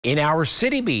In our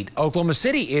city beat, Oklahoma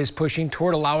City is pushing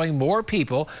toward allowing more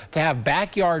people to have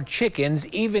backyard chickens,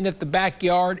 even if the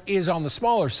backyard is on the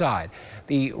smaller side.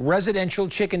 The residential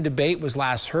chicken debate was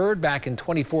last heard back in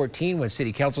 2014 when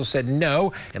City Council said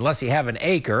no unless you have an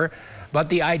acre. But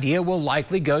the idea will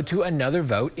likely go to another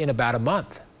vote in about a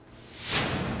month.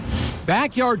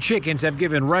 Backyard chickens have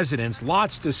given residents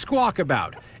lots to squawk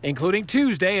about, including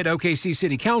Tuesday at OKC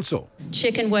City Council.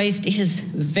 Chicken waste is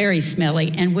very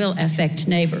smelly and will affect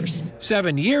neighbors.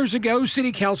 7 years ago,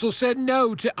 City Council said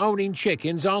no to owning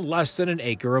chickens on less than an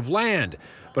acre of land.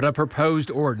 But a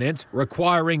proposed ordinance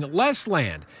requiring less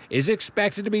land is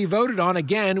expected to be voted on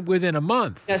again within a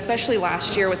month. Especially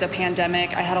last year with the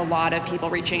pandemic, I had a lot of people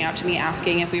reaching out to me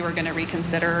asking if we were going to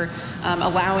reconsider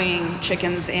allowing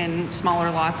chickens in smaller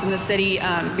lots in the city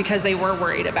because they were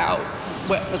worried about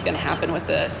what was going to happen with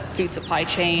the food supply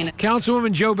chain.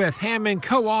 Councilwoman JoBeth Hammond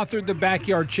co-authored the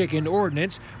backyard chicken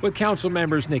ordinance with council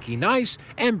members Nikki Nice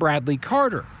and Bradley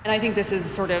Carter. And I think this is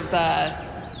sort of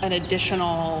an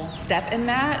additional step in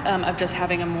that of just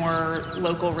having a more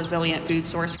local, resilient food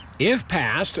source. If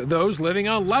passed, those living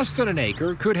on less than an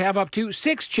acre could have up to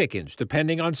 6 chickens,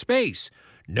 depending on space.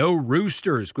 No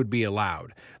roosters would be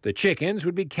allowed. The chickens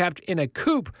would be kept in a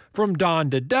coop from dawn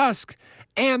to dusk,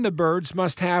 and the birds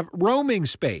must have roaming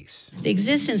space. The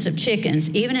existence of chickens,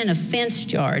 even in a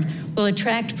fenced yard, will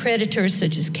attract predators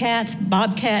such as cats,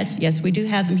 bobcats, yes, we do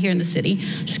have them here in the city,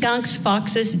 skunks,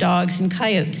 foxes, dogs, and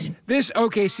coyotes. This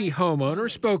OKC homeowner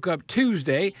spoke up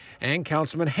Tuesday, and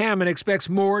Councilman Hammond expects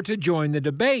more to join the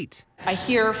debate. I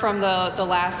hear from the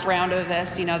last round of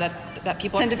this, that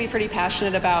people tend to be pretty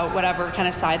passionate about whatever kind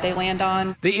of side they land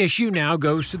on. The issue now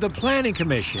goes to the Planning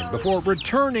Commission before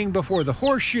returning before the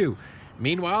horseshoe.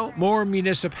 Meanwhile, more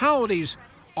municipalities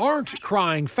aren't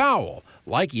crying foul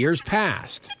like years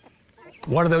past.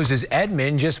 One of those is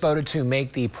Edmond, just voted to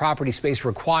make the property space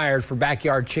required for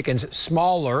backyard chickens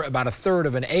smaller, about 1/3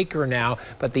 of an acre now,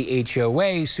 but the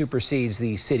HOA supersedes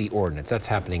the city ordinance. That's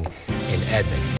happening in Edmond.